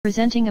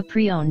Presenting a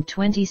pre-owned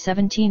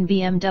 2017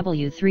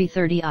 BMW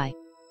 330i.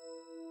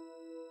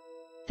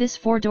 This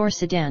four-door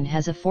sedan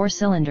has a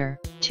four-cylinder,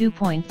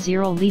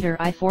 2.0-liter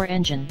i4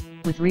 engine,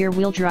 with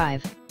rear-wheel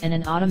drive, and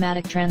an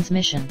automatic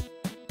transmission.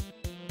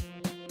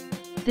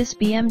 This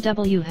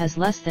BMW has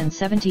less than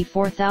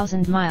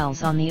 74,000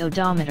 miles on the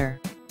odometer.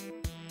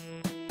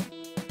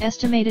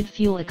 Estimated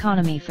fuel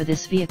economy for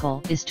this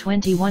vehicle is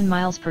 21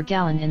 miles per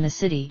gallon in the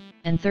city,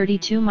 and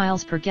 32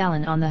 miles per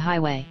gallon on the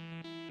highway.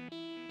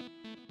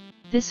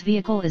 This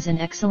vehicle is in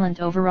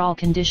excellent overall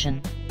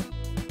condition.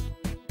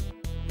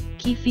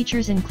 Key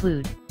features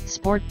include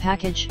Sport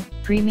Package,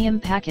 Premium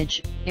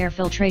Package, air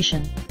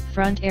filtration,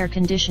 front air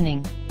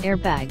conditioning,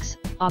 airbags,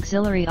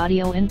 auxiliary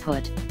audio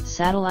input,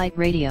 satellite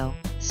radio,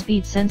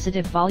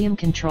 speed-sensitive volume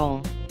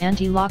control,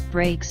 anti-lock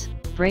brakes,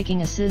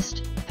 braking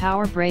assist,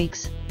 power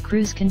brakes,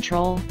 cruise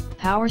control,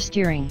 power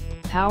steering,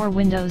 power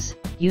windows,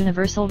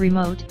 universal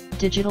remote,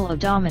 digital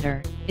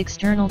odometer,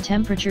 external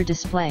temperature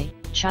display,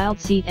 child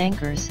seat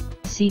anchors,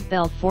 seat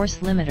belt force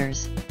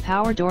limiters,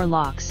 power door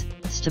locks,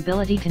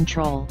 stability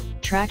control,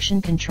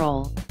 traction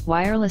control,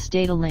 wireless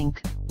data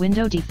link,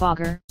 window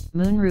defogger,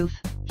 moonroof,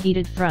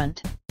 heated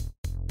front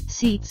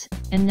seats,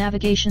 and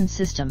navigation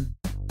system.